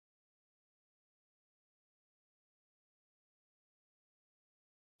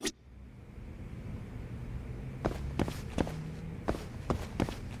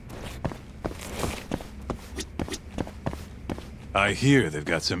I hear they've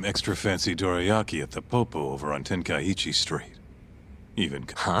got some extra fancy dorayaki at the Popo over on Tenkaichi Street. Even...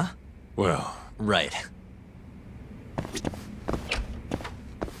 Huh? Well... Right.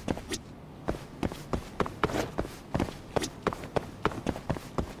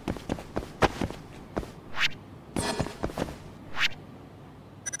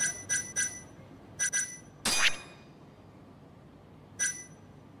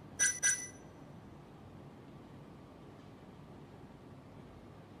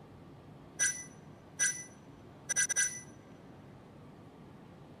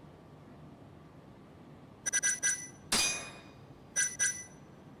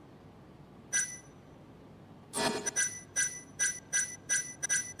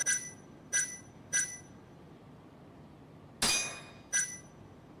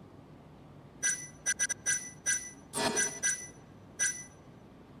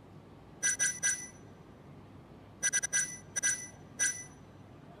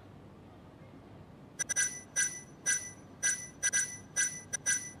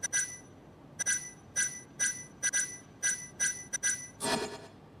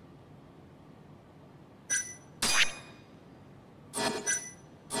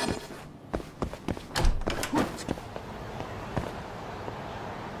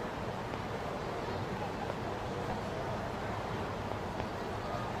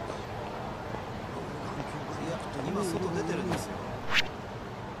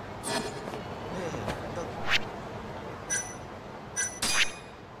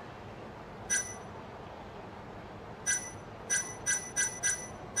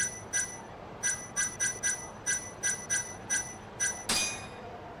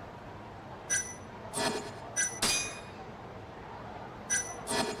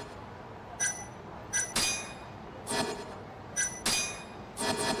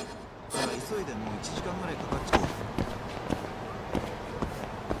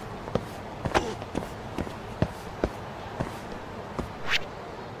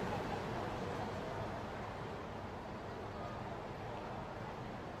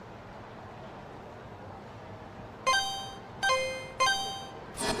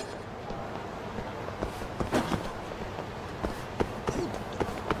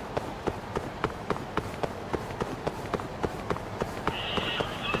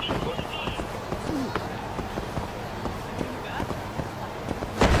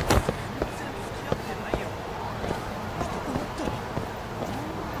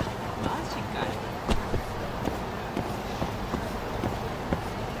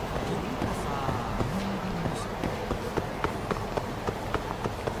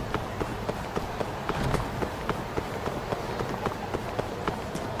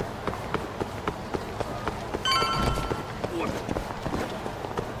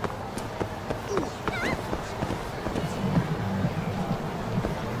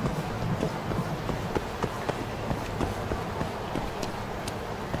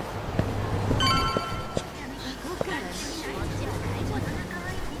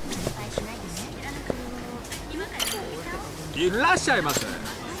いらっしゃいませ。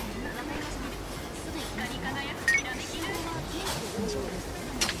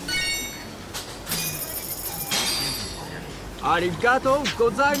ありがとう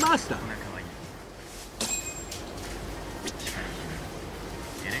ございました。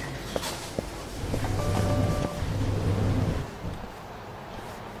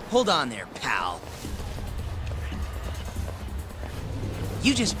Hold on there, pal.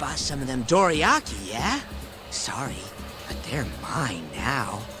 You just bought some of them dorayaki, yeah? Sorry, but they're mine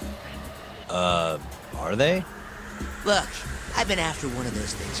now. Are they? Look, I've been after one of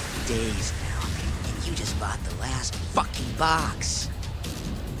those things for days now, and you just bought the last fucking box.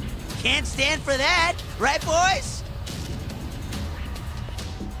 Can't stand for that, right, boys?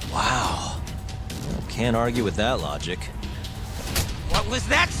 Wow. Can't argue with that logic. What was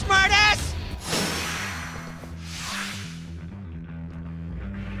that, smartass?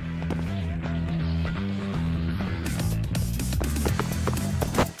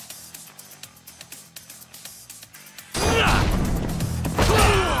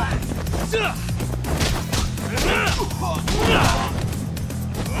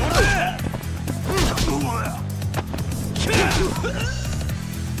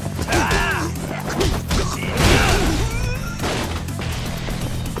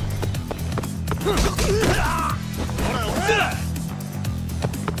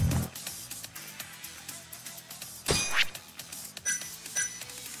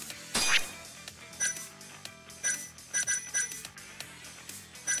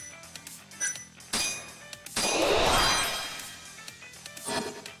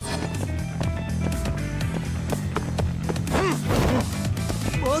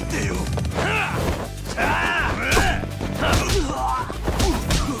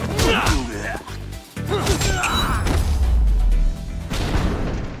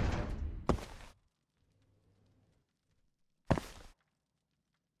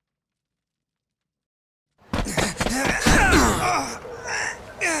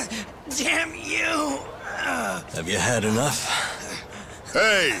 Have you had enough?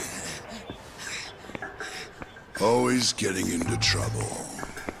 Hey! Always getting into trouble.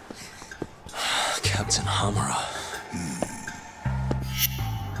 Captain Hamura.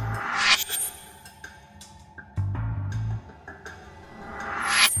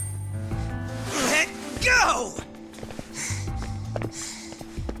 Let go!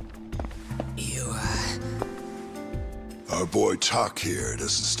 You, Our boy Talk here doesn't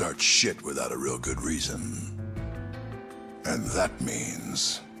start shit without a real good reason. And that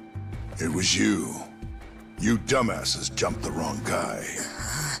means it was you. You dumbasses jumped the wrong guy.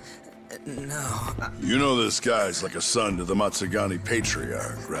 No. You know this guy's like a son to the Matsugani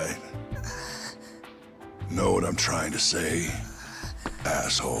patriarch, right? Know what I'm trying to say,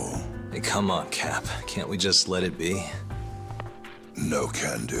 asshole? Hey, come on, Cap. Can't we just let it be? No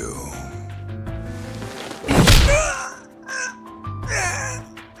can do.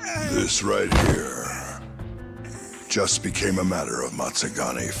 This right here just became a matter of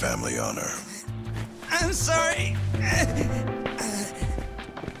Matsugani family honor. I'm sorry.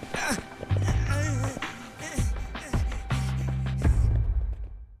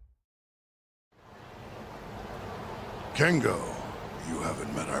 Kengo, you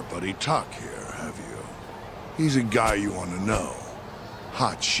haven't met our buddy Talk here, have you? He's a guy you want to know.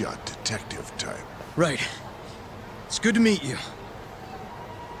 Hotshot detective type. Right. It's good to meet you.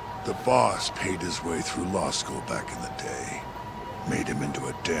 The boss paid his way through law school back in the day. Made him into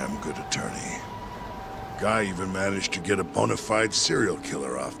a damn good attorney. Guy even managed to get a bona fide serial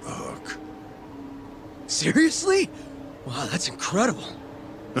killer off the hook. Seriously? Wow, that's incredible.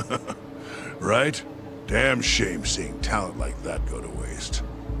 Right? Damn shame seeing talent like that go to waste.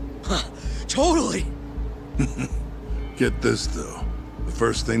 Huh, totally. Get this, though. The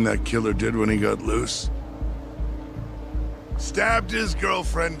first thing that killer did when he got loose? Stabbed his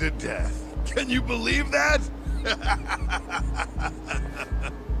girlfriend to death. Can you believe that?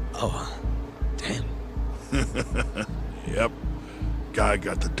 Oh, damn. Yep. Guy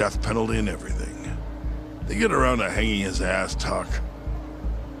got the death penalty and everything. They get around to hanging his ass, Talk.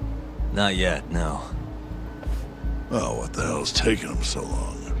 Not yet, no. Oh, what the hell's taking him so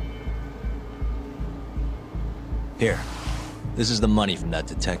long? Here. This is the money from that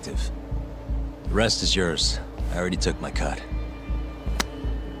detective. The rest is yours. I already took my cut.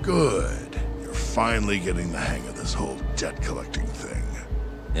 Good. You're finally getting the hang of this whole debt-collecting thing.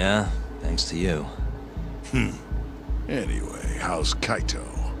 Yeah, thanks to you. Anyway, how's Kaito?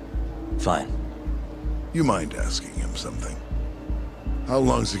 Fine. You mind asking him something? How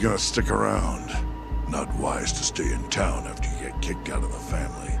long's he gonna stick around? Not wise to stay in town after you get kicked out of the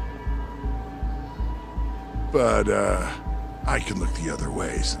family. But, I can look the other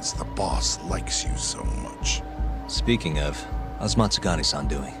way since the boss likes you so much. Speaking of, how's Matsugani-san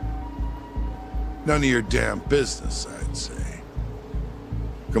doing? None of your damn business, I'd say.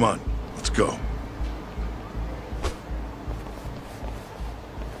 Come on, let's go.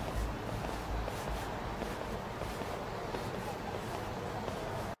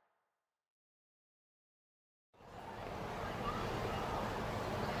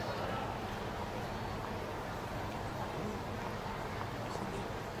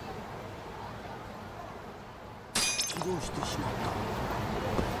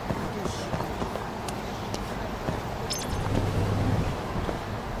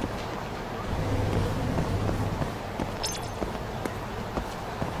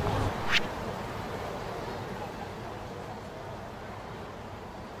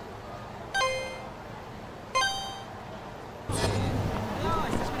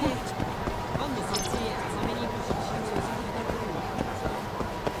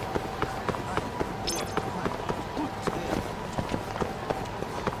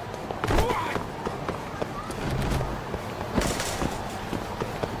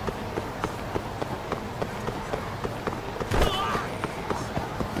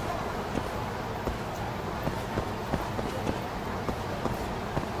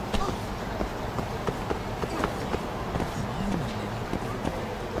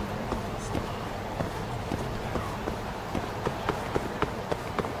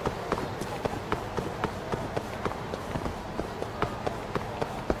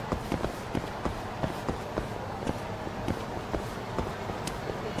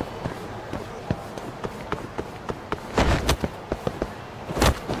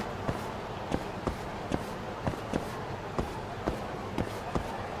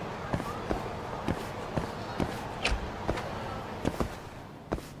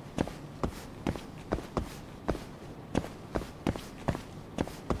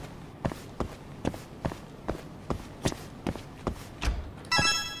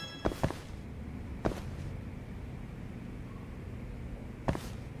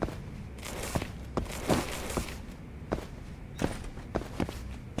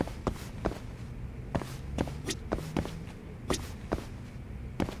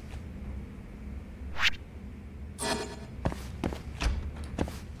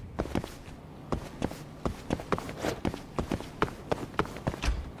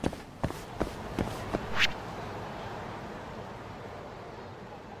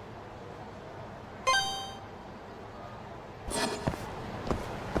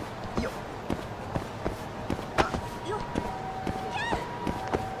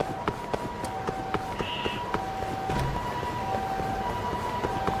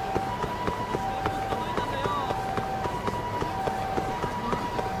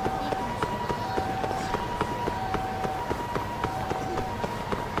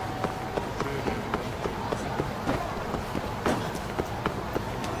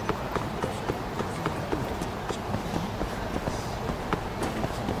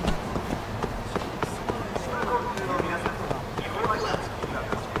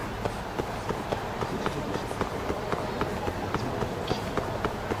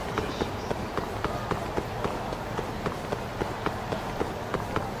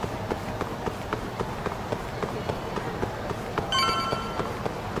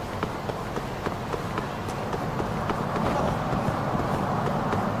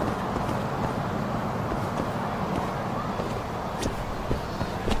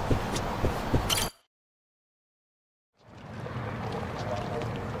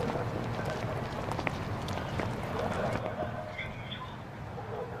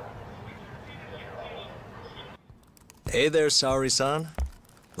 Hey there, Saori-san.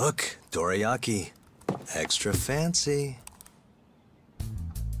 Look, dorayaki. Extra fancy.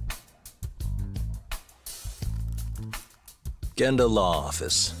 Genda Law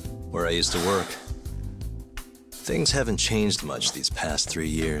Office, where I used to work. Things haven't changed much these past 3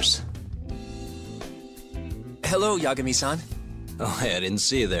 years. Hello, Yagami-san. Oh, hey, I didn't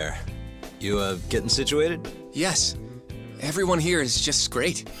see you there. You, getting situated? Yes, everyone here is just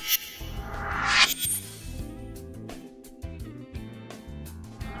great.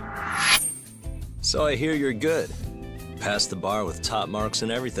 So I hear you're good. Passed the bar with top marks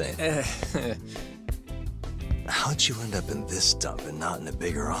and everything. How'd you end up in this dump and not in a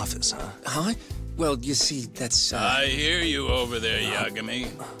bigger office, huh? Huh? Well, you see, that's, I hear you over there,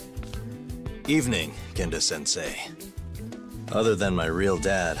 Yagami. Evening, Genda-sensei. Other than my real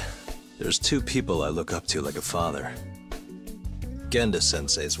dad, there's 2 people I look up to like a father.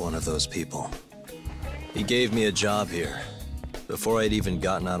 Genda-sensei's one of those people. He gave me a job here, before I'd even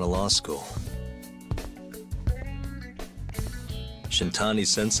gotten out of law school.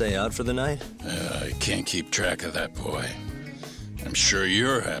 Shintani-sensei out for the night? I can't keep track of that boy. I'm sure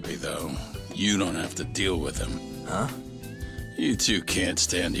you're happy, though. You don't have to deal with him. Huh? You two can't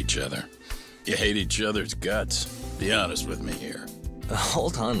stand each other. You hate each other's guts. Be honest with me here.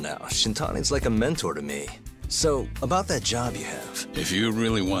 Hold on now. Shintani's like a mentor to me. So, about that job you have. If you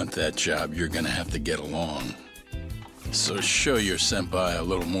really want that job, you're gonna have to get along. So show your senpai a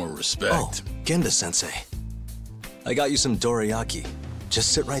little more respect. Oh, Genda-sensei. I got you some dorayaki.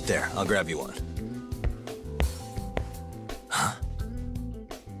 Just sit right there. I'll grab you one. Huh?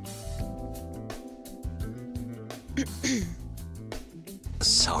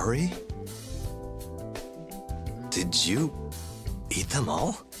 Sorry? Did you eat them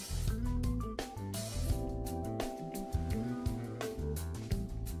all?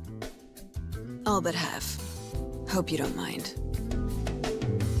 All but half. Hope you don't mind.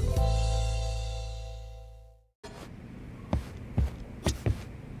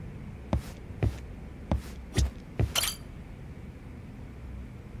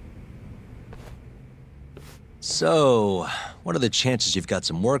 So, what are the chances you've got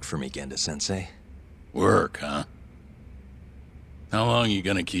some work for me, Genda-sensei? Work, huh? How long you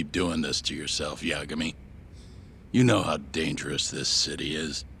gonna keep doing this to yourself, Yagami? You know how dangerous this city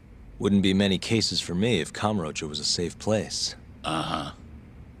is. Wouldn't be many cases for me if Kamurocho was a safe place. Uh-huh.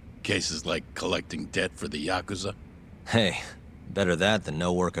 Cases like collecting debt for the Yakuza? Hey, better that than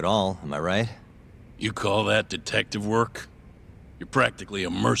no work at all, am I right? You call that detective work? You're practically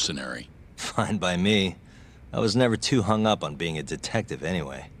a mercenary. Fine by me. I was never too hung up on being a detective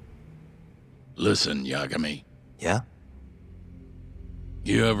anyway. Listen, Yagami. Yeah?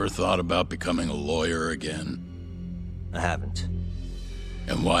 You ever thought about becoming a lawyer again? I haven't.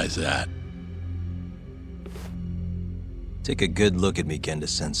 And why's that? Take a good look at me,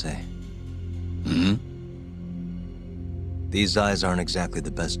 Genda-sensei. Hmm? These eyes aren't exactly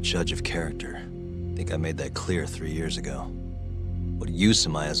the best judge of character. I think I made that clear 3 years ago. What use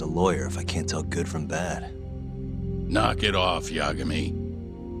am I as a lawyer if I can't tell good from bad? Knock it off,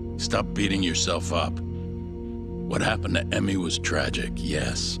 Yagami. Stop beating yourself up. What happened to Emmy was tragic,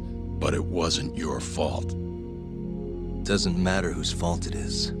 yes, but it wasn't your fault. Doesn't matter whose fault it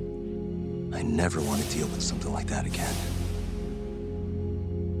is. I never want to deal with something like that again.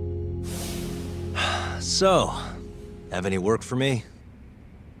 So, have any work for me?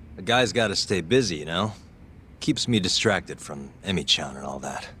 A guy's gotta stay busy, you know? Keeps me distracted from Emmy-chan and all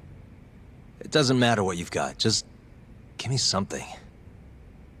that. It doesn't matter what you've got, just give me something.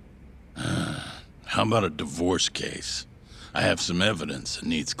 How about a divorce case? I have some evidence that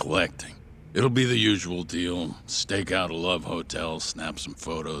needs collecting. It'll be the usual deal. Stake out a love hotel, snap some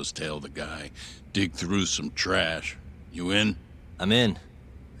photos, tail the guy, dig through some trash. You in? I'm in.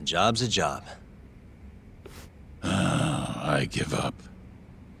 A job's a job. I give up.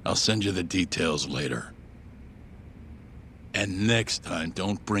 I'll send you the details later. And next time,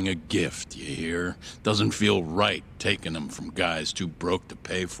 don't bring a gift, you hear? Doesn't feel right taking them from guys too broke to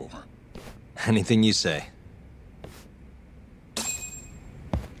pay for. Anything you say.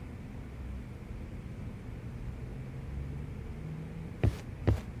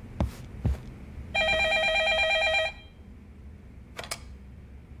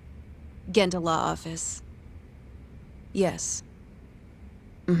 Genda Law Office. Yes.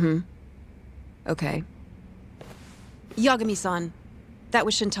 Mm-hmm. Okay. Yagami-san, that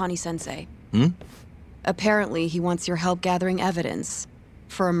was Shintani-sensei. Hmm? Apparently, he wants your help gathering evidence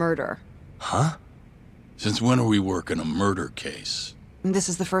for a murder. Huh? Since when are we working a murder case? This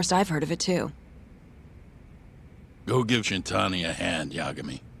is the first I've heard of it, too. Go give Shintani a hand,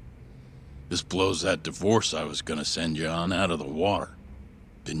 Yagami. This blows that divorce I was gonna send you on out of the water.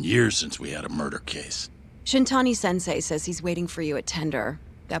 Been years since we had a murder case. Shintani-sensei says he's waiting for you at Tender,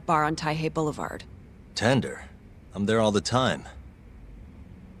 that bar on Taihei Boulevard. Tender? I'm there all the time.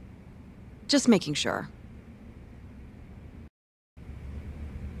 Just making sure.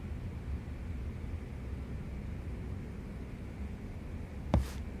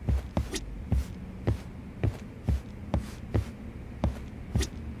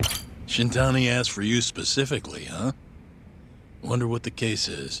 Shintani asked for you specifically, huh? Wonder what the case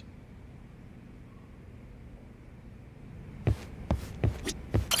is.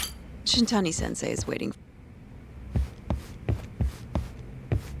 Shintani-sensei is waiting.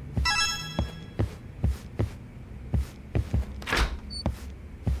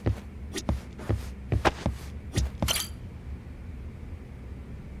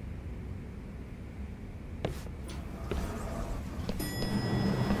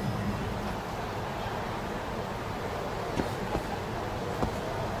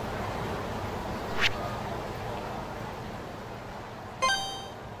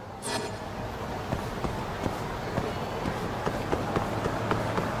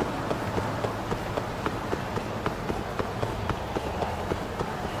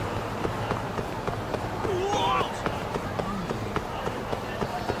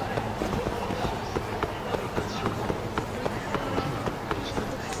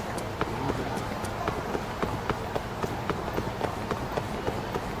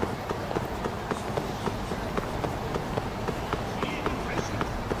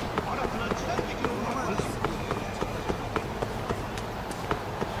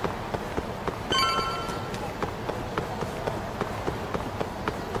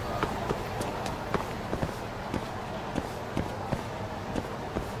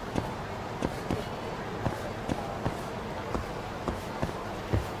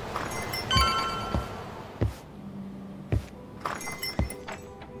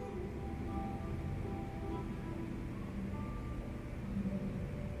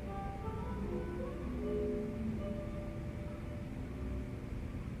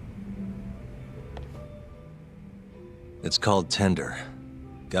 It's called Tender.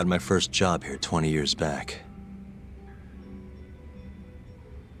 Got my first job here 20 years back.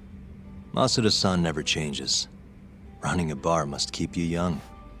 Masuda-san never changes. Running a bar must keep you young.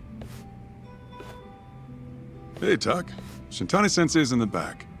 Hey, Tuck. Shintani-sensei's in the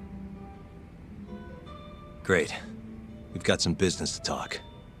back. Great. We've got some business to talk.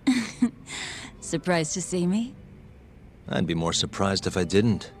 Surprised to see me? I'd be more surprised if I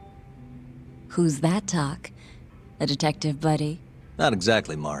didn't. Who's that, Talk? A detective buddy? Not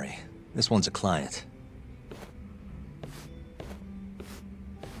exactly, Mari. This one's a client.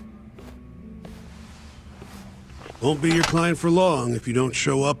 Won't be your client for long if you don't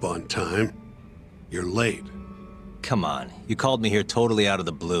show up on time. You're late. Come on, you called me here totally out of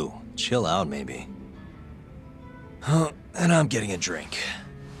the blue. Chill out, maybe. Huh, and I'm getting a drink.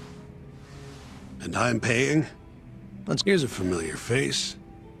 And I'm paying? Here's a familiar face.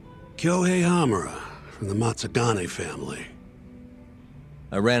 Kyohei Hamura, from the Matsugane family.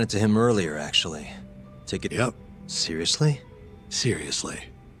 I ran into him earlier, actually. Ticket? Yep. Seriously? Seriously.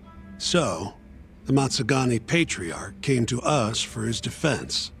 So, the Matsugane patriarch came to us for his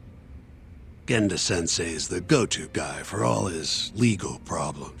defense. Genda-sensei is the go-to guy for all his legal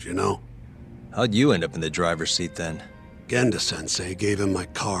problems, you know? How'd you end up in the driver's seat, then? Genda-sensei gave him my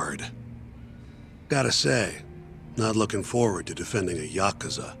card. Gotta say, not looking forward to defending a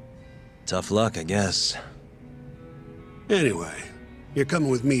Yakuza. Tough luck, I guess. Anyway, you're coming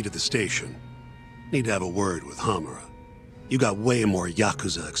with me to the station. Need to have a word with Hamura. You got way more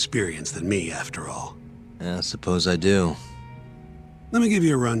Yakuza experience than me, after all. Yeah, I suppose I do. Let me give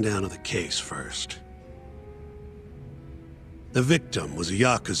you a rundown of the case first. The victim was a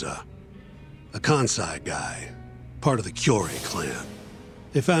Yakuza. A Kansai guy. Part of the Kyorei clan.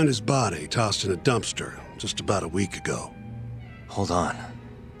 They found his body tossed in a dumpster just about a week ago. Hold on.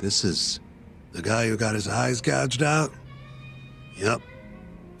 This is... The guy who got his eyes gouged out? Yep.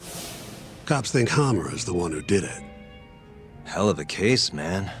 Cops think Hamura's the one who did it. Hell of a case,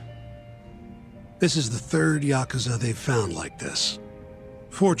 man. This is the third Yakuza they've found like this.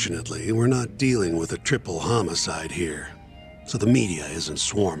 Fortunately, we're not dealing with a triple homicide here, so the media isn't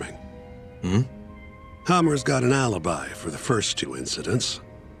swarming. Hmm? Hamura's got an alibi for the first two incidents.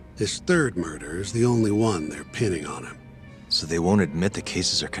 His third murder is the only one they're pinning on him. So they won't admit the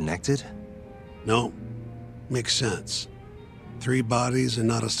cases are connected? No. Makes sense. 3 bodies and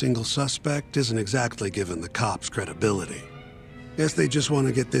not a single suspect isn't exactly giving the cops credibility. Guess they just want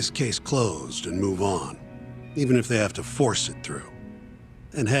to get this case closed and move on, even if they have to force it through.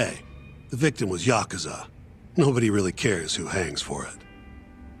 And hey, The victim was Yakuza. Nobody really cares who hangs for it.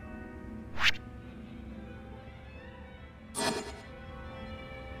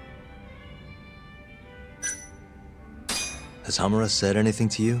 Has Hamura said anything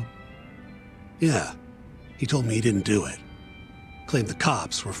to you? Yeah. He told me he didn't do it. Claimed the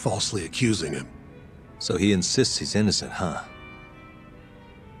cops were falsely accusing him. So he insists he's innocent, huh?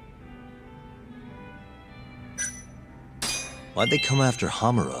 Why'd they come after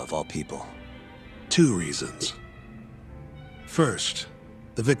Hamura, of all people? 2 reasons. First,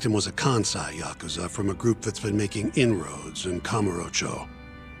 the victim was a Kansai Yakuza from a group that's been making inroads in Kamurocho,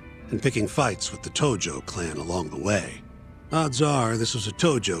 and picking fights with the Tojo clan along the way. Odds are this was a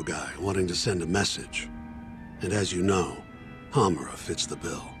Tojo guy wanting to send a message. And as you know, Hamura fits the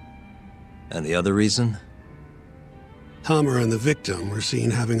bill. And the other reason? Hamura and the victim were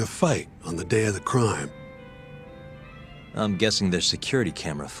seen having a fight on the day of the crime. I'm guessing there's security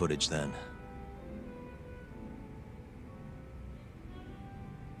camera footage then.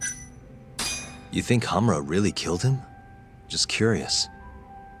 You think Hamura really killed him? Just curious.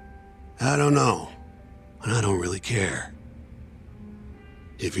 I don't know, and I don't really care.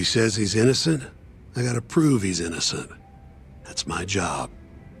 If he says he's innocent, I gotta prove he's innocent. That's my job.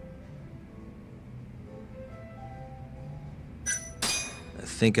 I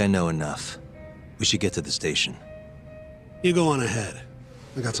think I know enough. We should get to the station. You go on ahead.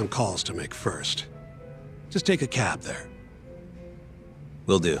 I got some calls to make first. Just take a cab there.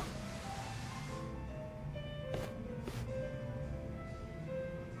 Will do.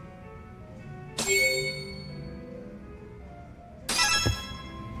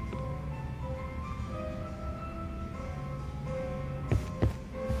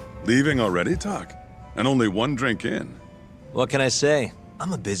 Leaving already, Tak? And only 1 drink in. What can I say?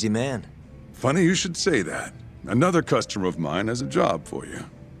 I'm a busy man. Funny you should say that. Another customer of mine has a job for you.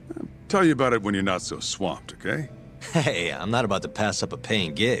 I'll tell you about it when you're not so swamped, okay? Hey, I'm not about to pass up a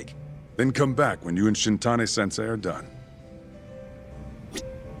paying gig. Then come back when you and Shintani-sensei are done.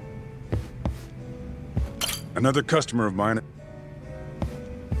 Another customer of mine...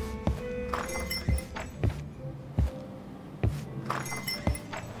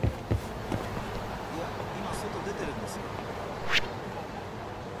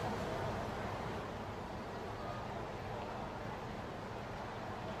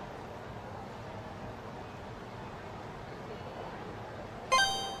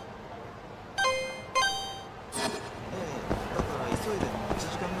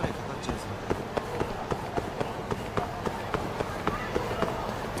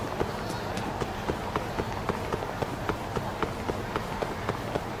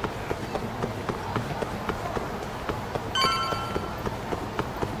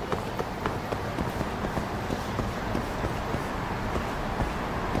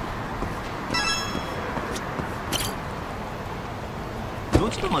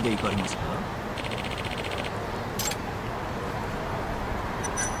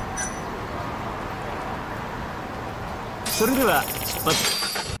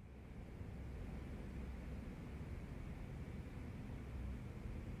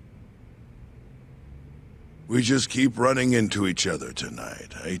 We just keep running into each other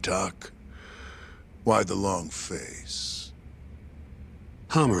tonight, eh, Tak? Why the long face?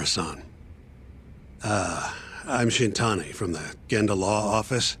 Hamura-san. I'm Shintani from the Genda Law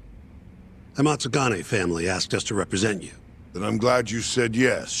Office. The Matsugane family asked us to represent you. Then I'm glad you said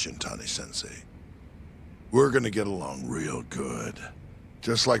yes, Shintani-sensei. We're gonna get along real good.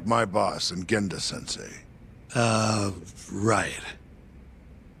 Just like my boss and Genda-sensei. Right.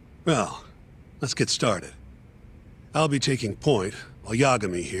 Well, let's get started. I'll be taking point, while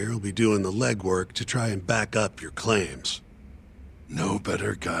Yagami here will be doing the legwork to try and back up your claims. No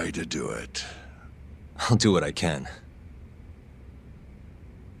better guy to do it. I'll do what I can.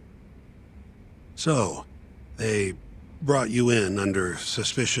 So, they brought you in under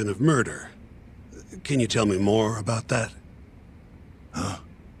suspicion of murder. Can you tell me more about that? Huh?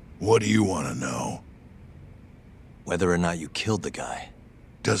 What do you want to know? Whether or not you killed the guy.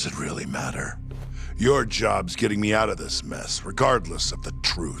 Does it really matter? Your job's getting me out of this mess, regardless of the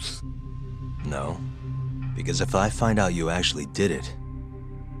truth. No. Because if I find out you actually did it...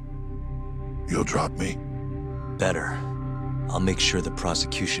 You'll drop me? Better. I'll make sure the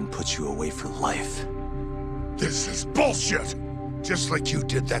prosecution puts you away for life. This is bullshit! Just like you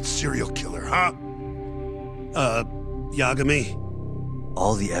did that serial killer, huh? Yagami?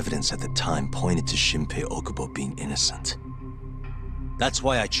 All the evidence at the time pointed to Shinpei Okubo being innocent. That's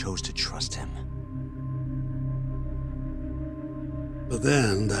why I chose to trust him. But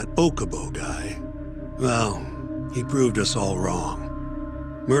then, that Okubo guy, well, he proved us all wrong.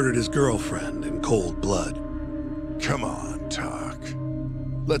 Murdered his girlfriend in cold blood. Come on, Talk.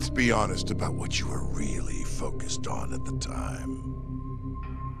 Let's be honest about what you were really focused on at the time.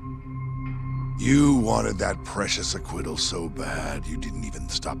 You wanted that precious acquittal so bad, you didn't even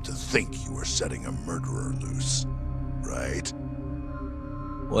stop to think you were setting a murderer loose, right?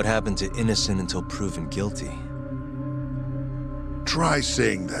 What happened to innocent until proven guilty? Try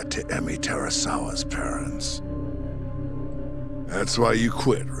saying that to Emi Terasawa's parents. That's why you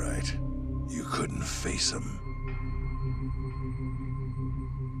quit, right? You couldn't face him.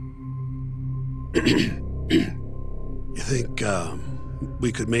 You think,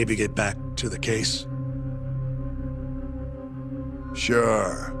 we could maybe get back to the case?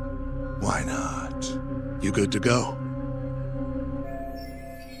 Sure. Why not? You good to go?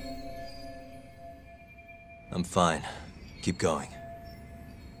 I'm fine. Keep going.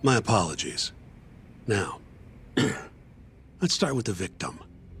 My apologies. Now, let's start with the victim.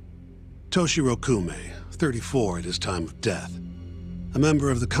 Toshiro Kume, 34 at his time of death. A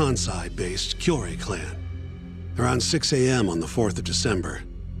member of the Kansai-based Kyorei clan. Around 6 a.m. on the 4th of December,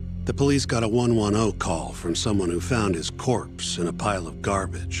 the police got a 110 call from someone who found his corpse in a pile of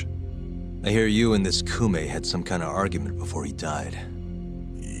garbage. I hear you and this Kume had some kind of argument before he died.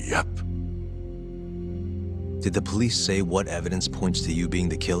 Yep. Did the police say what evidence points to you being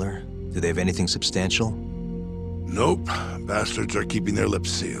the killer? Do they have anything substantial? Nope. Bastards are keeping their lips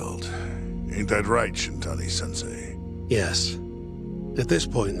sealed. Ain't that right, Shintani-sensei? Yes. At this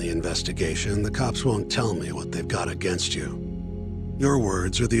point in the investigation, the cops won't tell me what they've got against you. Your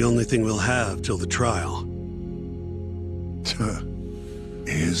words are the only thing we'll have till the trial.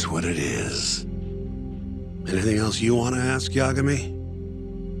 Is what it is. Anything else you want to ask, Yagami?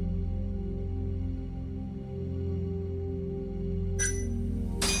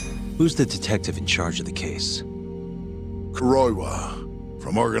 Who's the detective in charge of the case? Kuroiwa,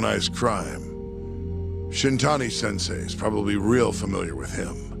 from organized crime. Shintani-sensei is probably real familiar with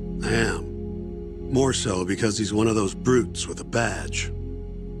him. I am. More so because he's one of those brutes with a badge.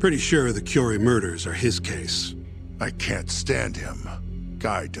 Pretty sure the Kyorei murders are his case. I can't stand him.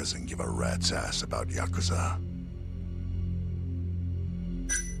 Guy doesn't give a rat's ass about Yakuza.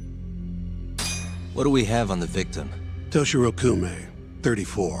 What do we have on the victim? Toshiro Kume,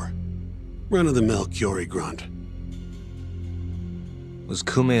 34. Run-of-the-mill Kyorei grunt. Was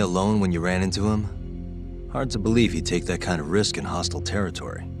Kume alone when you ran into him? Hard to believe he'd take that kind of risk in hostile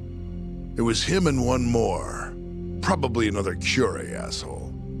territory. It was him and one more. Probably another Kyorei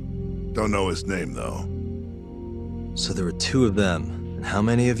asshole. Don't know his name, though. So there were 2 of them. And how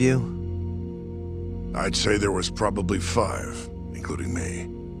many of you? I'd say there was probably 5, including me.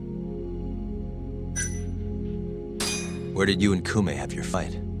 Where did you and Kume have your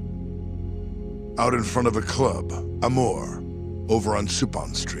fight? Out in front of a club, Amor, over on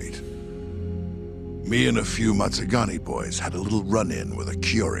Supon Street. Me and a few Matsugani boys had a little run-in with a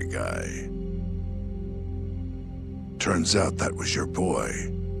Kyorei guy. Turns out that was your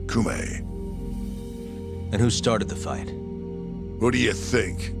boy, Kume. And who started the fight? What do you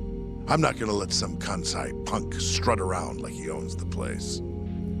think? I'm not gonna let some Kansai punk strut around like he owns the place.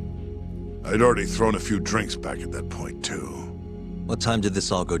 I'd already thrown a few drinks back at that point, too. What time did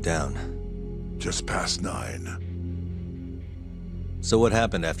this all go down? Just past 9. So what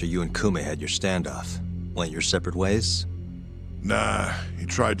happened after you and Kume had your standoff? Went your separate ways? Nah, he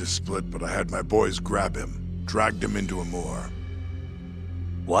tried to split, but I had my boys grab him, dragged him into Amor.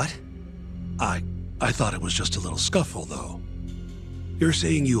 What? I thought it was just a little scuffle, though. You're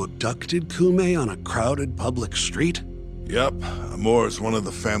saying you abducted Kume on a crowded public street? Yep, Amor's one of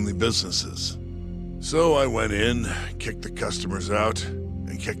the family businesses. So I went in, kicked the customers out,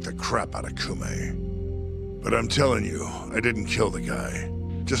 and kicked the crap out of Kume. But I'm telling you, I didn't kill the guy.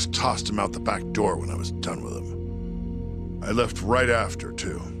 Just tossed him out the back door when I was done with him. I left right after,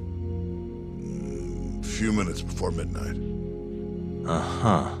 too. A few minutes before midnight.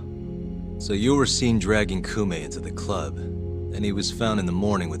 Uh-huh. So you were seen dragging Kume into the club, and he was found in the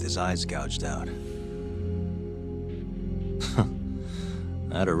morning with his eyes gouged out.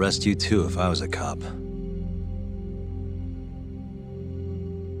 I'd arrest you too if I was a cop.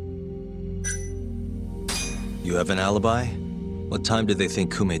 You have an alibi? What time did they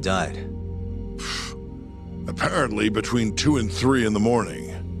think Kume died? Apparently between 2 and 3 in the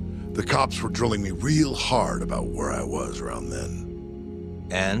morning. The cops were drilling me real hard about where I was around then.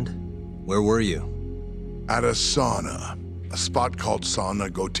 And? Where were you? At a sauna. A spot called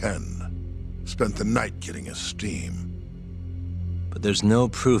Sauna Goten. Spent the night getting a steam. But there's no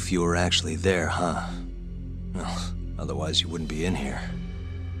proof you were actually there, huh? Well, otherwise you wouldn't be in here.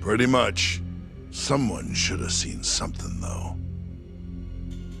 Pretty much. Someone should have seen something, though.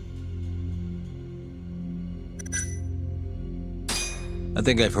 I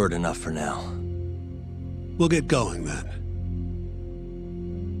think I've heard enough for now. We'll get going then.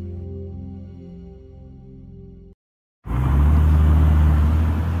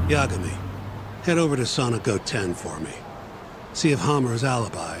 Yagami, head over to Sonico 10 for me. See if Hammer's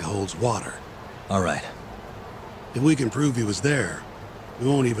alibi holds water. All right. If we can prove he was there, we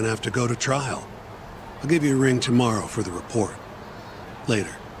won't even have to go to trial. I'll give you a ring tomorrow for the report.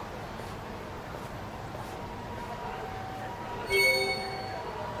 Later.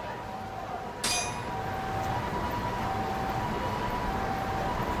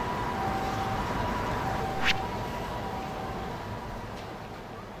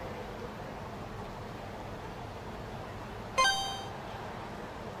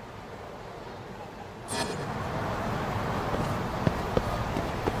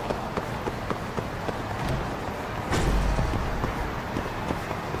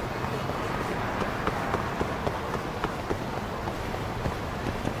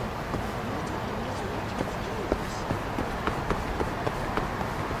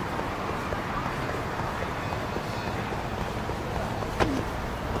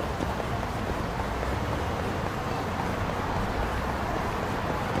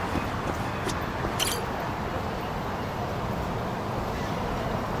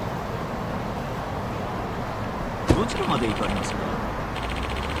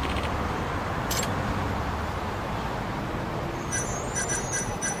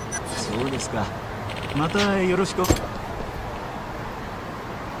そうですか。またよろしく。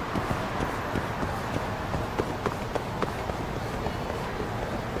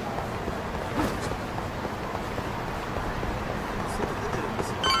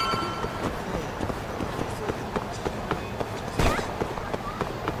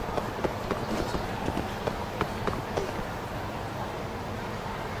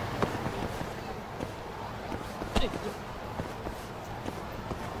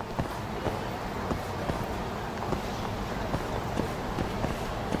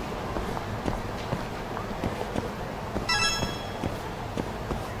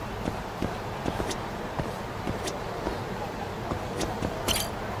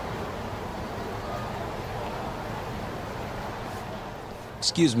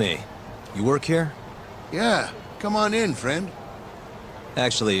Excuse me, you work here? Yeah, come on in, friend.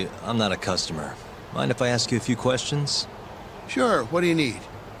 Actually, I'm not a customer. Mind if I ask you a few questions? Sure, what do you need?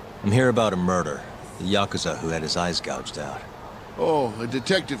 I'm here about a murder. The Yakuza who had his eyes gouged out. Oh, a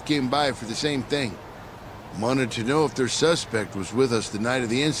detective came by for the same thing. Wanted to know if their suspect was with us the night of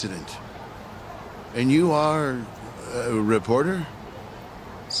the incident. And you are a reporter?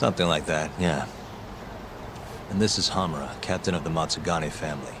 Something like that, yeah. And this is Hamura, captain of the Matsugane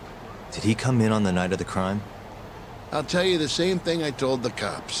family. Did he come in on the night of the crime? I'll tell you the same thing I told the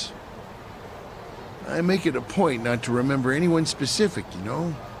cops. I make it a point not to remember anyone specific, you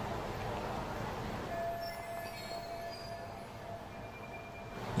know?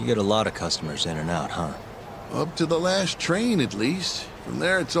 You get a lot of customers in and out, huh? Up to the last train, at least. From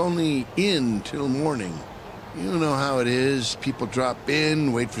there, it's only in till morning. You know how it is. People drop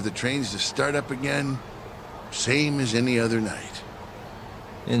in, wait for the trains to start up again. Same as any other night.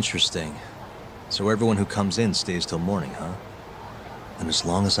 Interesting. So everyone who comes in stays till morning, huh? And as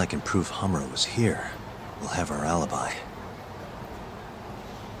long as I can prove Hamura was here, we'll have our alibi.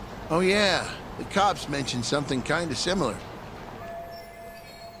 Oh yeah, the cops mentioned something kinda similar.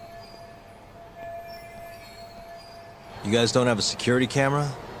 You guys don't have a security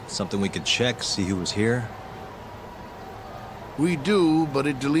camera? Something we could check, see who was here? We do, but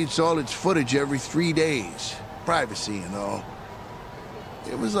it deletes all its footage every 3 days. Privacy and all.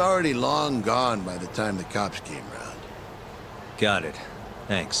 It was already long gone by the time the cops came round. Got it.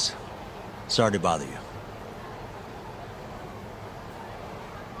 Thanks. Sorry to bother you.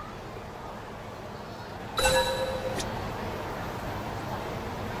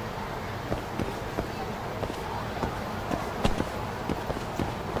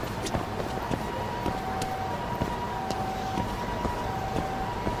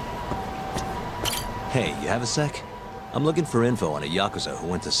 Hey, you have a sec? I'm looking for info on a Yakuza who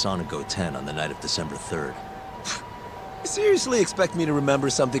went to Sonico 10 on the night of December 3rd. You seriously expect me to remember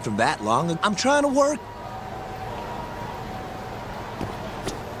something from that long ago? I'm trying to work.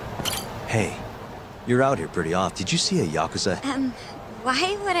 Hey, you're out here pretty often. Did you see a Yakuza?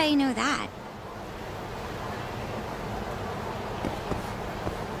 Why would I know that?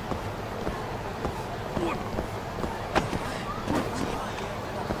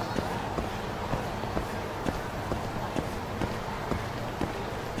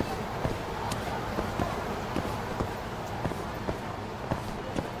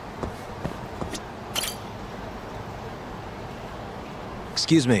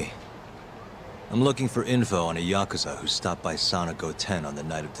 Excuse me. I'm looking for info on a Yakuza who stopped by Sonico 10 on the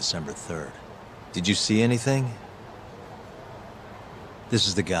night of December 3rd. Did you see anything? This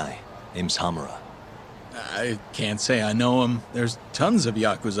is the guy. Name's Hamura. I can't say I know him. There's tons of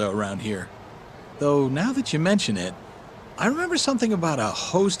Yakuza around here. Though, now that you mention it, I remember something about a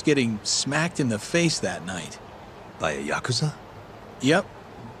host getting smacked in the face that night. By a Yakuza? Yep.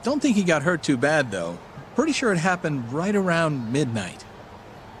 Don't think he got hurt too bad, though. Pretty sure it happened right around midnight.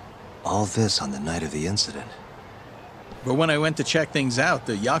 All this on the night of the incident. But when I went to check things out,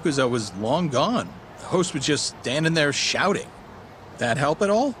 the Yakuza was long gone. The host was just standing there shouting. That help at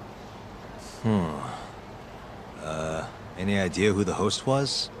all? Any idea who the host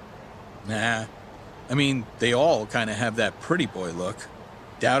was? Nah. I mean, they all kind of have that pretty boy look.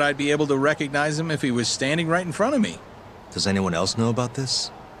 Doubt I'd be able to recognize him if he was standing right in front of me. Does anyone else know about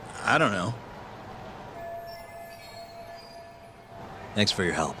this? I don't know. Thanks for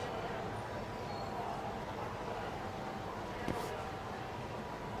your help.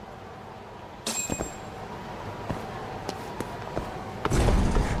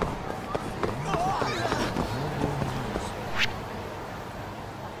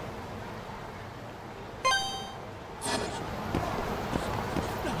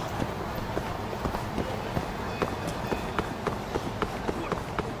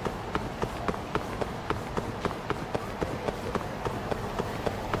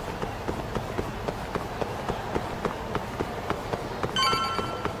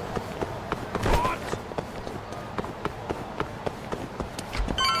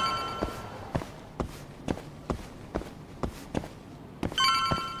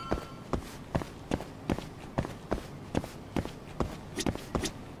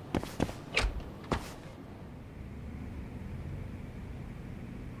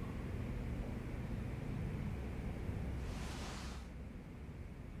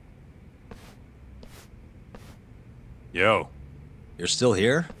 Yo. You're still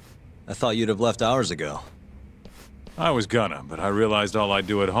here? I thought you'd have left hours ago. I was gonna, but I realized all I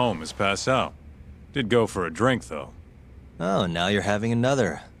do at home is pass out. Did go for a drink, though. Oh, now you're having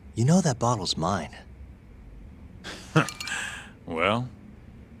another. You know that bottle's mine. Well,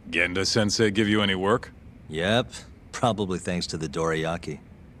 Genda-sensei give you any work? Yep, probably thanks to the dorayaki.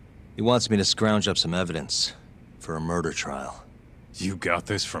 He wants me to scrounge up some evidence for a murder trial. You got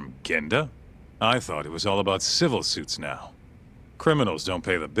this from Genda? I thought it was all about civil suits now. Criminals don't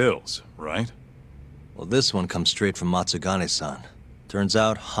pay the bills, right? Well, this one comes straight from Matsugane-san. Turns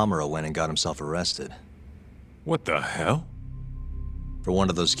out Hamura went and got himself arrested. What the hell? For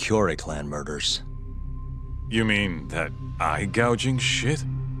one of those Kyorei clan murders. You mean that eye-gouging shit?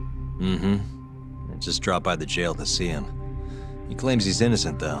 Mm-hmm. I just dropped by the jail to see him. He claims he's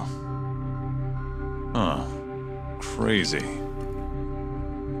innocent, though. Huh. Crazy.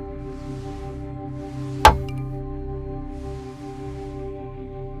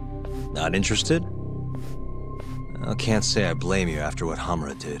 Not interested? I can't say I blame you after what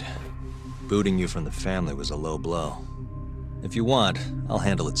Hamura did. Booting you from the family was a low blow. If you want, I'll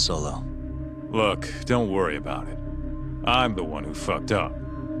handle it solo. Look, don't worry about it. I'm the one who fucked up,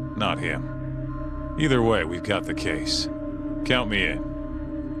 not him. Either way, we've got the case. Count me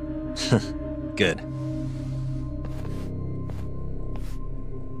in. Good.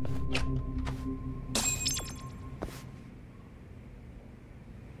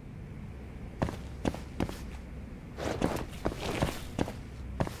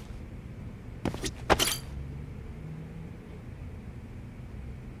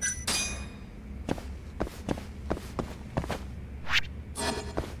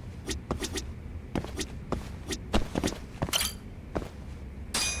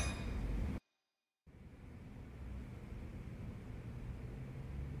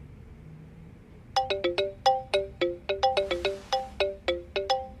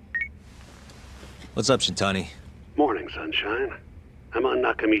 What's up, Shintani? Morning, sunshine. I'm on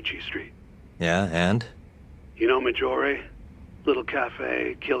Nakamichi Street. Yeah, and? You know Majore? Little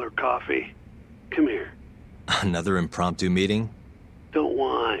cafe, killer coffee. Come here. Another impromptu meeting? Don't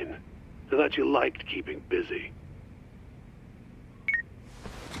whine. I thought you liked keeping busy.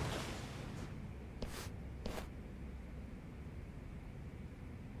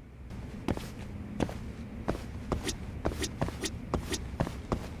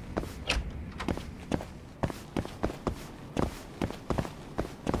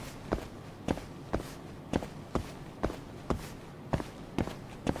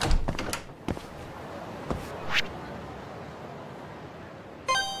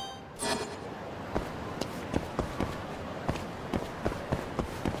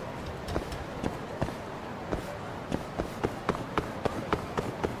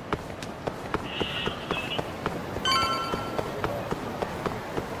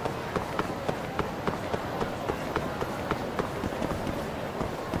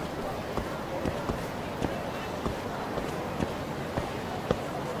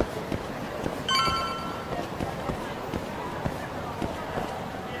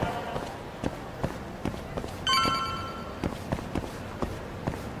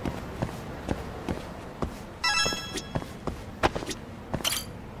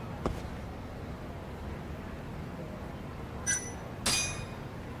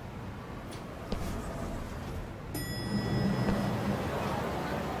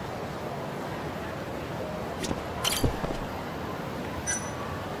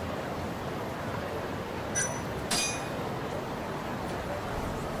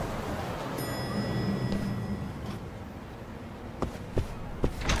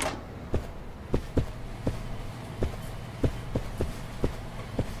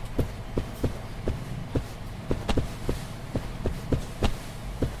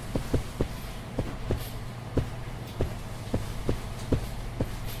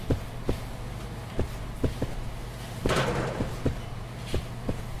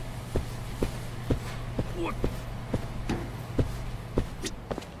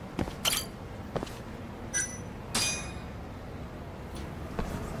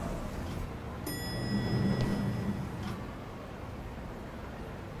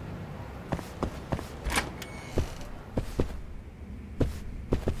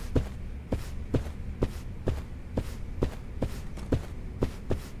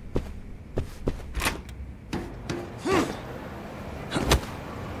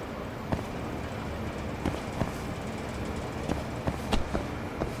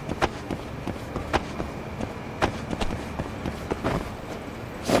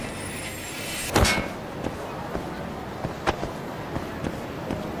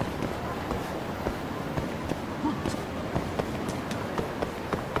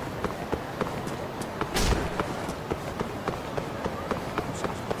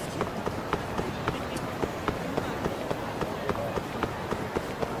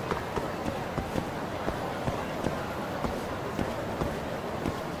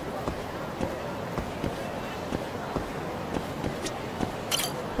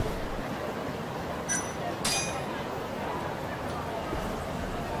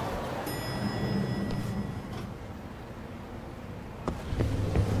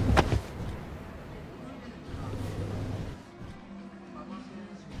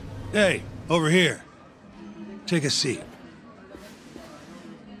 Hey, over here. Take a seat.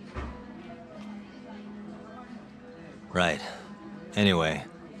 Right. Anyway,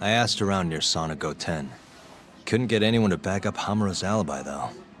 I asked around near Sonic 10. Couldn't get anyone to back up Hamura's alibi, though.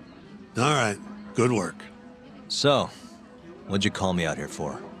 All right. Good work. So, what'd you call me out here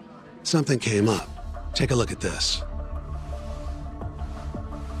for? Something came up. Take a look at this.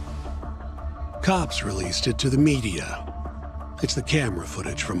 Cops released it to the media. It's the camera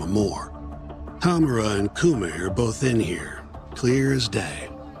footage from a moor. Hamura and Kume are both in here, clear as day.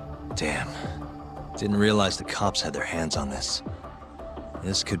 Damn. Didn't realize the cops had their hands on this.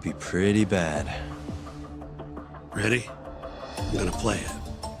 This could be pretty bad. Ready? I'm gonna play it.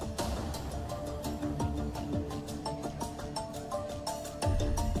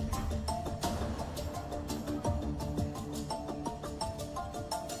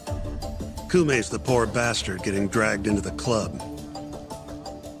 Kume's the poor bastard getting dragged into the club.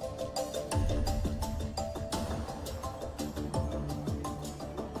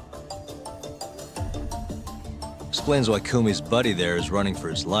 Explains why Kumi's buddy there is running for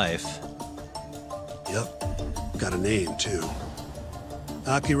his life. Yep. Got a name, too.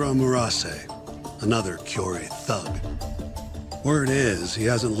 Akira Murase, another Kyorei thug. Word is, he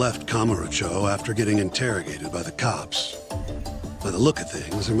hasn't left Kamurocho after getting interrogated by the cops. By the look of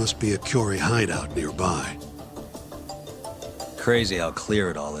things, there must be a Kyorei hideout nearby. Crazy how clear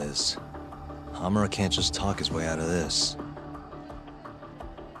it all is. Hamura can't just talk his way out of this.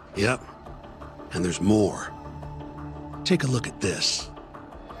 Yep. And there's more. Take a look at this.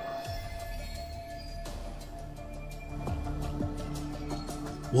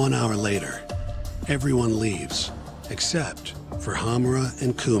 One hour later, everyone leaves, except for Hamura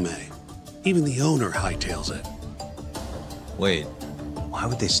and Kume. Even the owner hightails it. Wait, why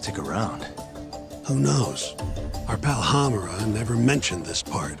would they stick around? Who knows? Our pal Hamura never mentioned this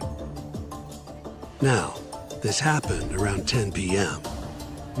part. Now, this happened around 10 p.m.,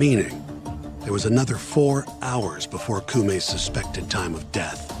 meaning there was another 4 hours before Kume's suspected time of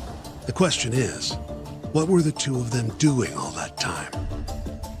death. The question is, what were the two of them doing all that time?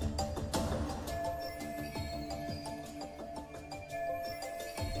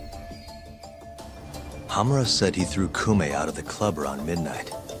 Hamura said he threw Kume out of the club around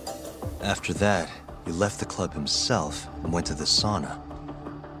midnight. After that, he left the club himself and went to the sauna.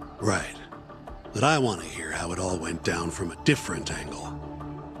 Right. But I want to hear how it all went down from a different angle.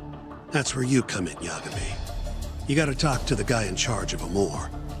 That's where you come in, Yagami. You gotta talk to the guy in charge of Amor.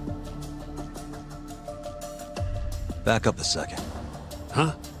 Back up a second.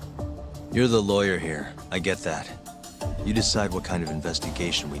 Huh? You're the lawyer here, I get that. You decide what kind of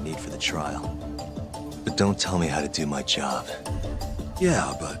investigation we need for the trial. But don't tell me how to do my job.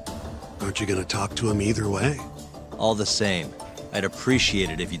 Yeah, but aren't you gonna talk to him either way? All the same, I'd appreciate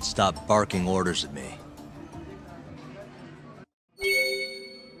it if you'd stop barking orders at me.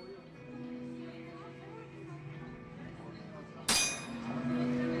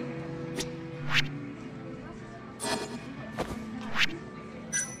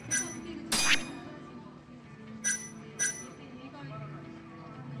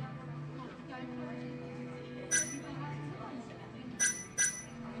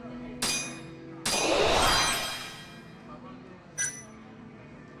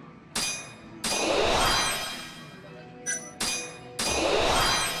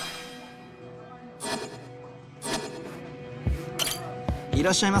いら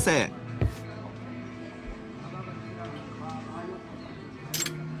っしゃいませ。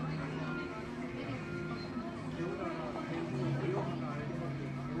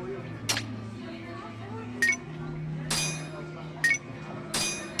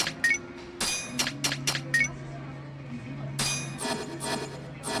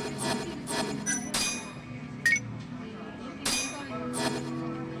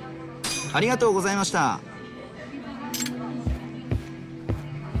ありがとうございました。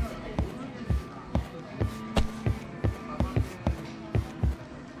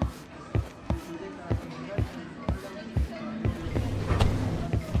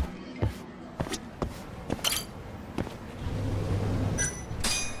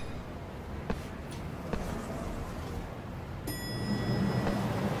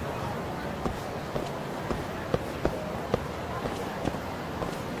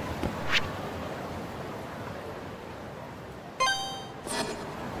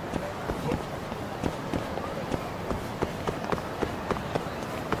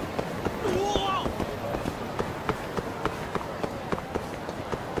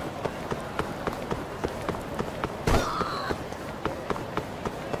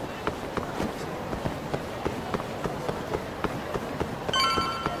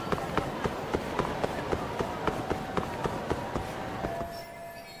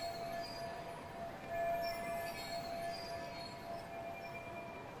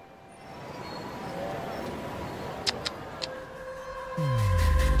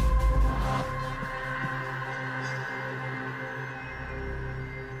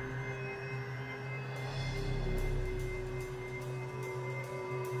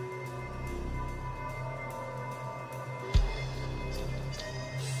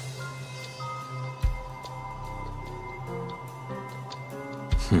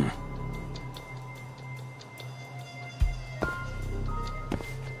Uh-huh.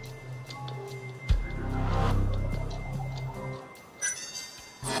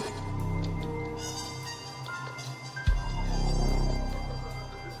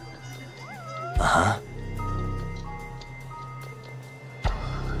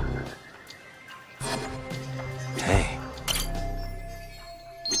 Hey.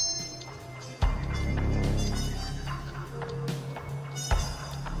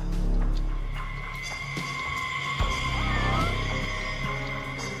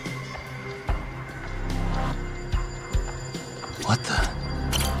 What the?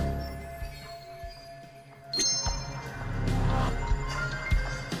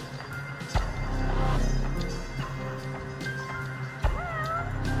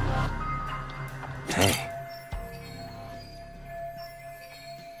 Hey.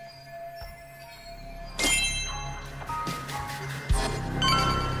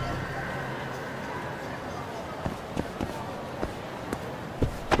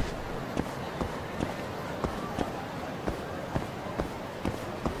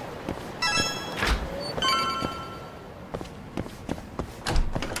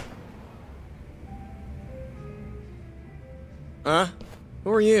 Huh?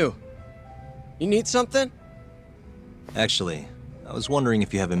 Who are you? You need something? Actually, I was wondering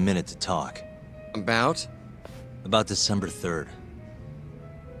if you have a minute to talk. About? About December 3rd.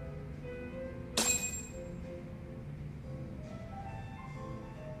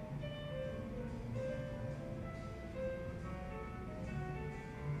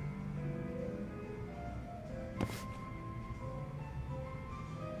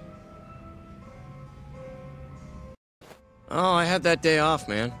 Oh, I had that day off,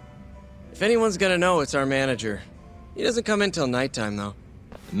 man. If anyone's gonna know, it's our manager. He doesn't come in till nighttime, though.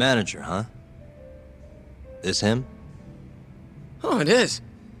 The manager, huh? This him? Oh, it is.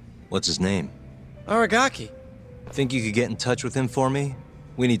 What's his name? Aragaki. Think you could get in touch with him for me?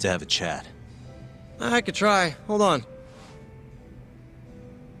 We need to have a chat. I could try. Hold on.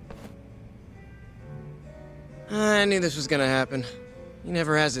 I knew this was gonna happen. He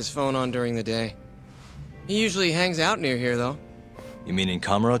never has his phone on during the day. He usually hangs out near here, though. You mean in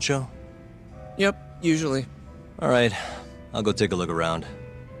Kamurocho? Yep, usually. Alright, I'll go take a look around.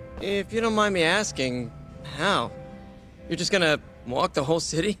 If you don't mind me asking, how? You're just gonna walk the whole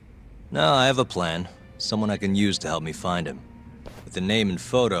city? No, I have a plan. Someone I can use to help me find him. With the name and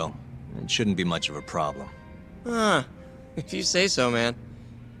photo, it shouldn't be much of a problem. Huh. If you say so, man.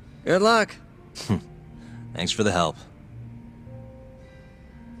 Good luck. Thanks for the help.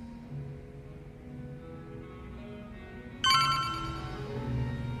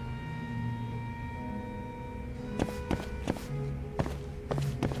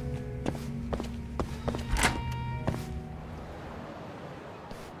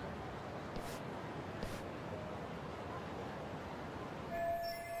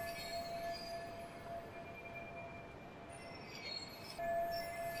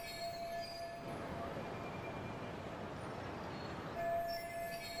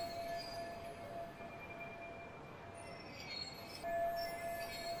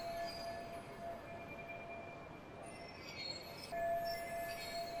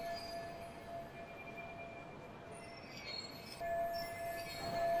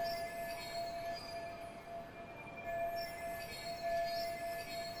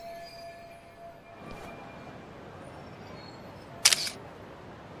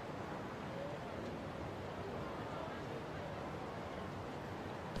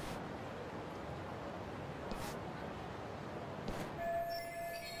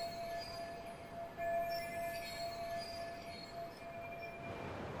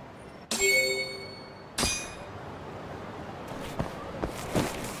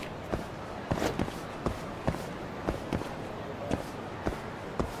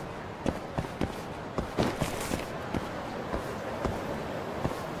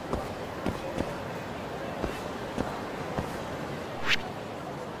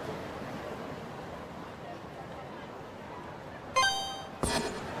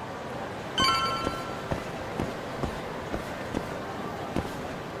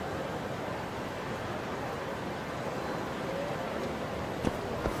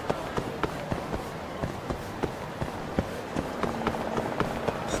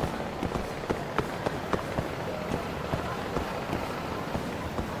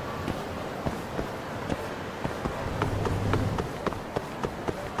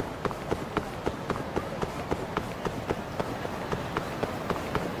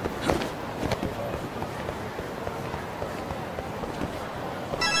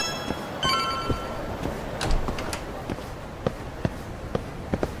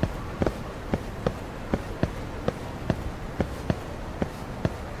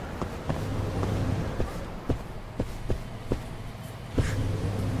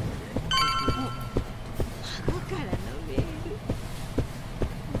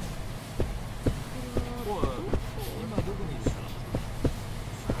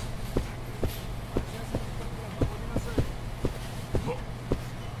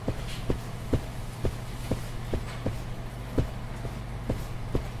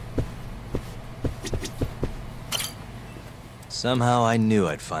 Somehow I knew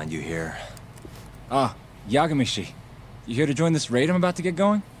I'd find you here. Ah, Yagamishi. You here to join this raid I'm about to get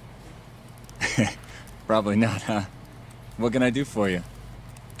going? Probably not, huh? What can I do for you?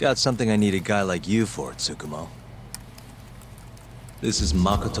 Got something I need a guy like you for, Tsukumo. This is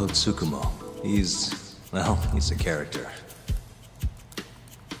Makoto Tsukumo. He's a character.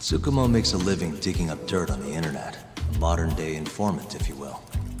 Tsukumo makes a living digging up dirt on the internet. A modern-day informant, if you will.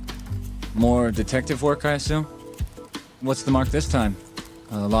 More detective work, I assume? What's the mark this time?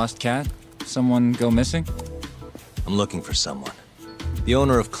 A lost cat? Someone go missing? I'm looking for someone. The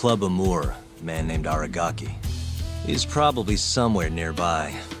owner of Club Amour, a man named Aragaki. He's probably somewhere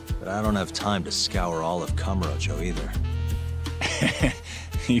nearby, but I don't have time to scour all of Kamurocho either.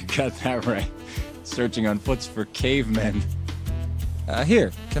 You got that right. Searching on foots for cavemen.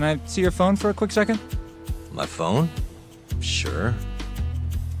 Here, can I see your phone for a quick second? My phone? Sure.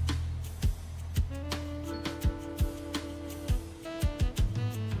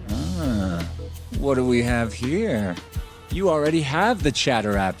 What do we have here? You already have the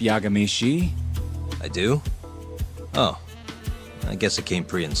chatter app, Yagamishi. I do? Oh. I guess it came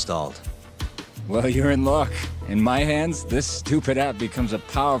pre-installed. Well, you're in luck. In my hands, this stupid app becomes a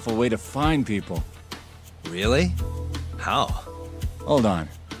powerful way to find people. Really? How? Hold on.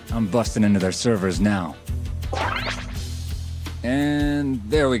 I'm busting into their servers now. And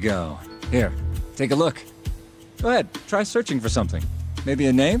there we go. Here, take a look. Go ahead, try searching for something. Maybe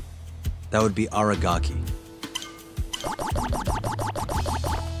a name? That would be Aragaki.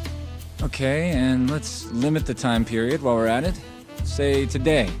 Okay, and let's limit the time period while we're at it. Say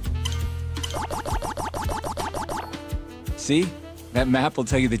today. See? That map will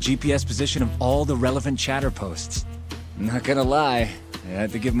tell you the GPS position of all the relevant chatter posts. Not gonna lie, I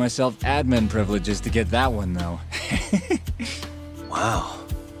had to give myself admin privileges to get that one, though. Wow.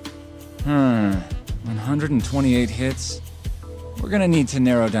 128 hits. We're gonna need to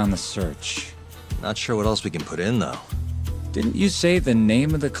narrow down the search. Not sure what else we can put in, though. Didn't you say the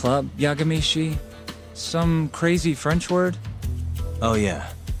name of the club, Yagamishi? Some crazy French word? Oh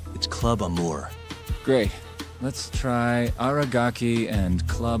yeah, it's Club Amour. Great. Let's try Aragaki and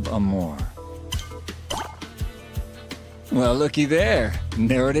Club Amour. Well, looky there.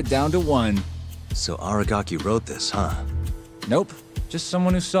 Narrowed it down to 1. So Aragaki wrote this, huh? Nope. Just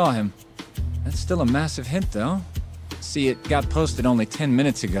someone who saw him. That's still a massive hint, though. See, it got posted only 10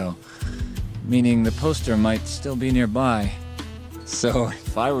 minutes ago, meaning the poster might still be nearby. So,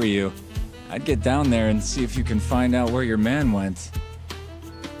 if I were you, I'd get down there and see if you can find out where your man went.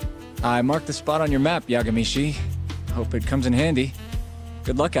 I marked the spot on your map, Yagamishi. Hope it comes in handy.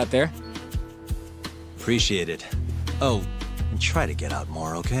 Good luck out there. Appreciate it. Oh, and try to get out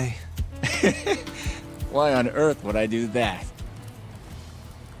more, okay? Why on earth would I do that?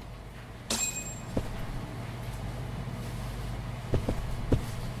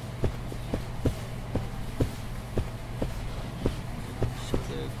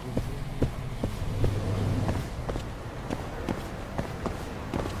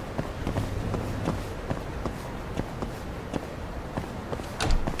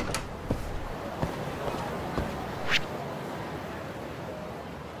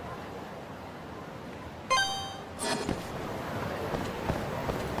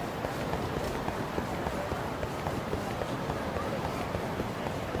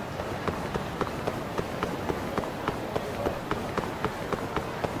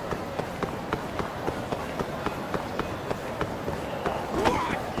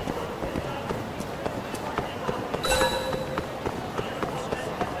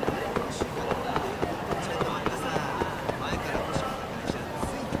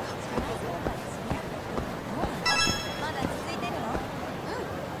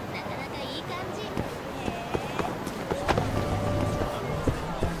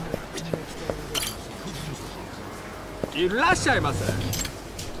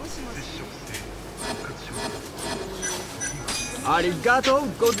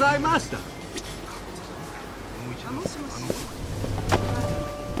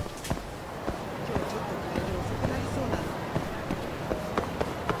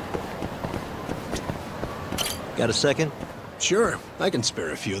 Got a second? Sure, I can spare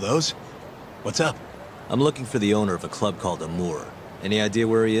a few of those. What's up? I'm looking for the owner of a club called Amour. Any idea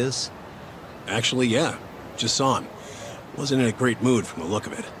where he is? Actually, yeah. Just saw him. Wasn't in a great mood from the look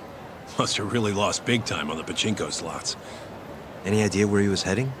of it. Must have really lost big time on the pachinko slots. Any idea where he was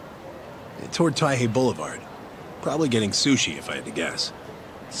heading? Toward Taihei Boulevard. Probably getting sushi, if I had to guess.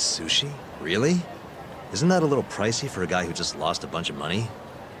 Sushi? Really? Isn't that a little pricey for a guy who just lost a bunch of money?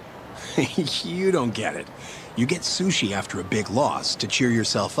 You don't get it. You get sushi after a big loss to cheer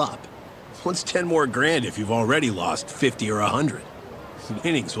yourself up. What's 10 more grand if you've already lost 50 or 100?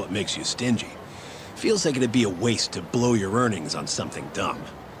 Winning's what makes you stingy. Feels like it'd be a waste to blow your earnings on something dumb.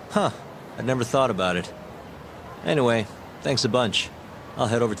 Huh. I'd never thought about it. Anyway, thanks a bunch. I'll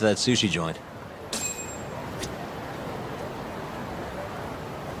head over to that sushi joint.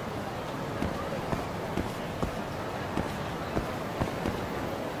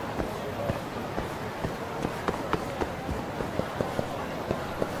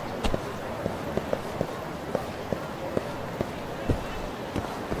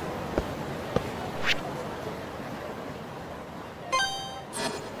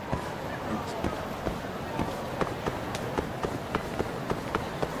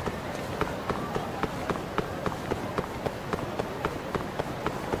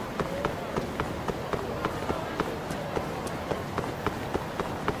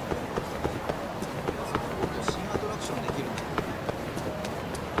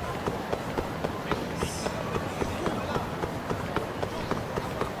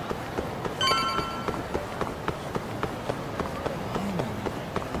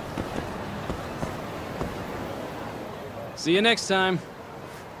 See you next time.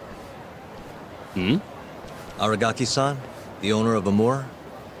 Aragaki-san, the owner of Amur?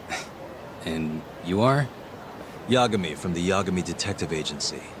 And you are? Yagami from the Yagami Detective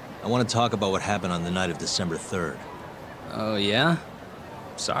Agency. I want to talk about what happened on the night of December 3rd. Oh, yeah?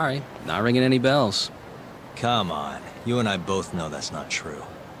 Sorry, not ringing any bells. Come on, you and I both know that's not true.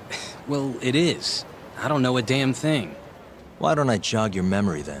 Well, it is. I don't know a damn thing. Why don't I jog your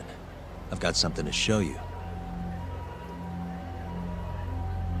memory then? I've got something to show you.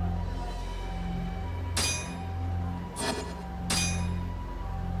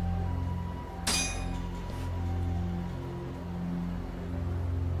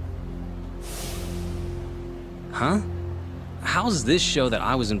 Huh? How does this show that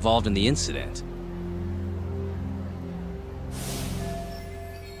I was involved in the incident?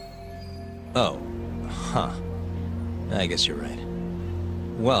 Oh, huh. I guess you're right.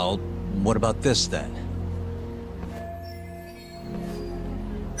 Well, what about this then?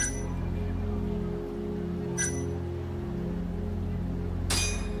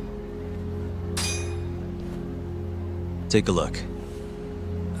 Take a look.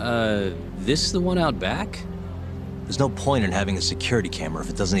 This the one out back? There's no point in having a security camera if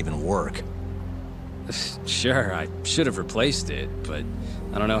it doesn't even work. Sure, I should have replaced it, but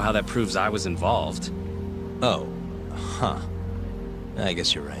I don't know how that proves I was involved. Oh, huh. I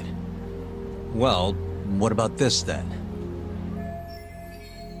guess you're right. Well, what about this then?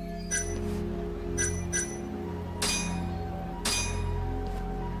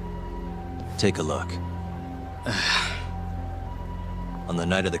 Take a look. On the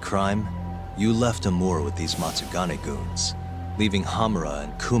night of the crime, you left Amur with these Matsugane goons, leaving Hamura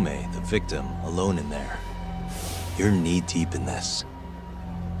and Kume, the victim, alone in there. You're knee-deep in this.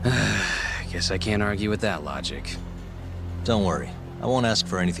 Guess I can't argue with that logic. Don't worry, I won't ask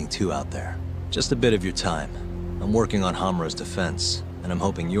for anything too out there. Just a bit of your time. I'm working on Hamura's defense, and I'm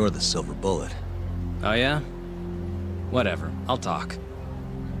hoping you're the silver bullet. Oh yeah? Whatever, I'll talk.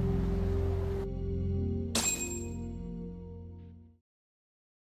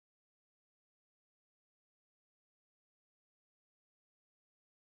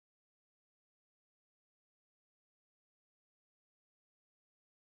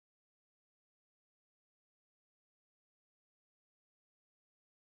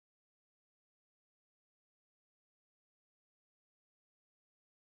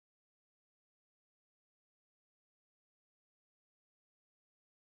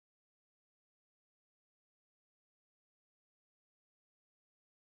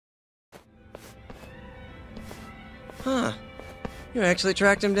 Huh. You actually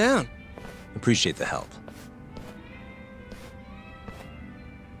tracked him down. Appreciate the help.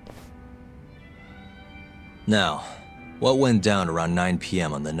 Now, what went down around 9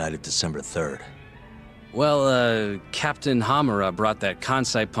 p.m. on the night of December 3rd? Well, Captain Hamura brought that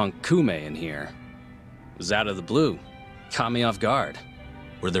Kansai punk Kume in here. It was out of the blue. Caught me off guard.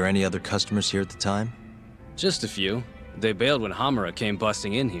 Were there any other customers here at the time? Just a few. They bailed when Hamura came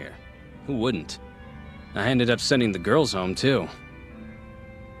busting in here. Who wouldn't? I ended up sending the girls home, too.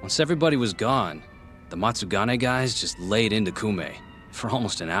 Once everybody was gone, the Matsugane guys just laid into Kume for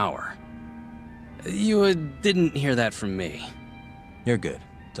almost an hour. You didn't hear that from me. You're good.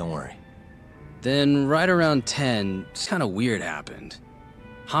 Don't worry. Then, right around 10, it's kind of weird happened.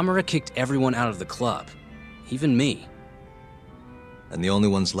 Hamura kicked everyone out of the club. Even me. And the only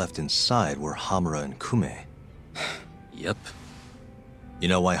ones left inside were Hamura and Kume. Yep. You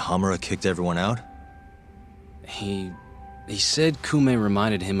know why Hamura kicked everyone out? He He said Kume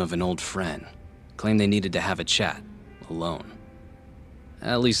reminded him of an old friend. Claimed they needed to have a chat, alone.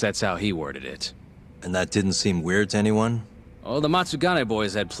 At least that's how he worded it. And that didn't seem weird to anyone? Oh, the Matsugane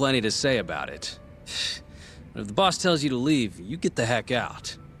boys had plenty to say about it. But if the boss tells you to leave, you get the heck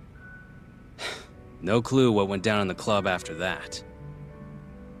out. No clue what went down in the club after that.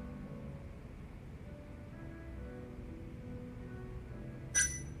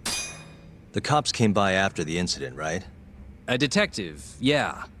 The cops came by after the incident, right? A detective,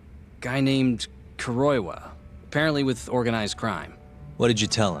 yeah. Guy named Kuroiwa. Apparently with organized crime. What did you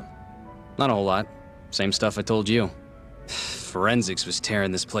tell him? Not a whole lot. Same stuff I told you. Forensics was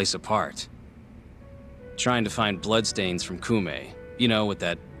tearing this place apart. Trying to find bloodstains from Kume. You know, with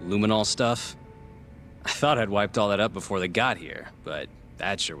that luminol stuff. I thought I'd wiped all that up before they got here, but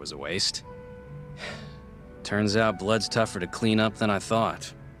that sure was a waste. Turns out blood's tougher to clean up than I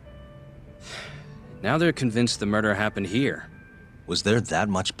thought. Now they're convinced the murder happened here. Was there that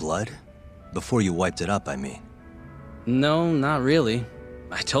much blood? Before you wiped it up, I mean. No, not really.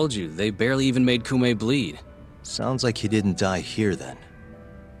 I told you, they barely even made Kume bleed. Sounds like he didn't die here then.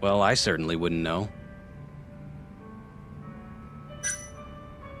 Well, I certainly wouldn't know.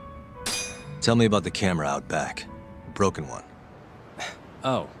 Tell me about the camera out back. The broken one.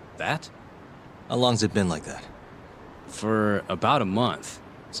 Oh, that? How long's it been like that? For about a month.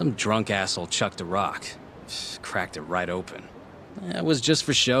 Some drunk asshole chucked a rock. Cracked it right open. It was just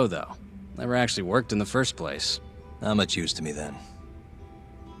for show, though. Never actually worked in the first place. Not much use to me then.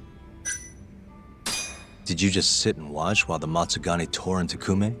 Did you just sit and watch while the Matsugane tore into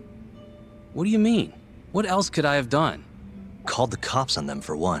Kume? What do you mean? What else could I have done? Called the cops on them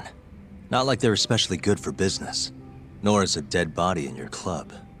for one. Not like they're especially good for business. Nor is a dead body in your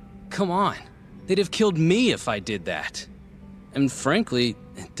club. Come on. They'd have killed me if I did that. And frankly,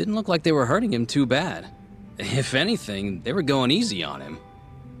 it didn't look like they were hurting him too bad. If anything, they were going easy on him.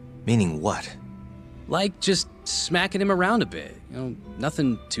 Meaning what? Like just smacking him around a bit. You know,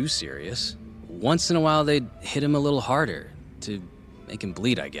 nothing too serious. Once in a while, they'd hit him a little harder to make him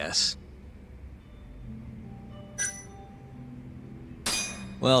bleed, I guess.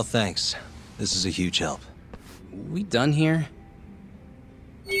 Well, thanks. This is a huge help. We done here?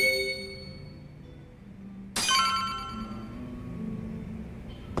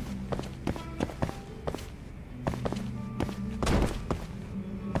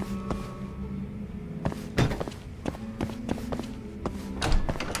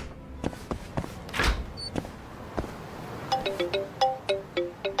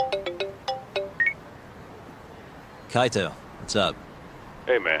 Kaito, what's up?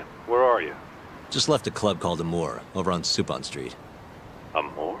 Hey man, where are you? Just left a club called Amor, over on Supon Street.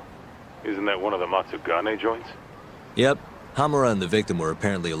 Amor? Isn't that one of the Matsugane joints? Yep. Hamura and the victim were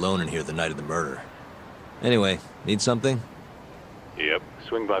apparently alone in here the night of the murder. Anyway, need something? Yep,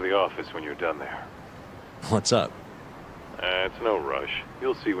 swing by the office when you're done there. What's up? It's no rush.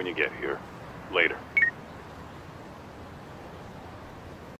 You'll see when you get here. Later.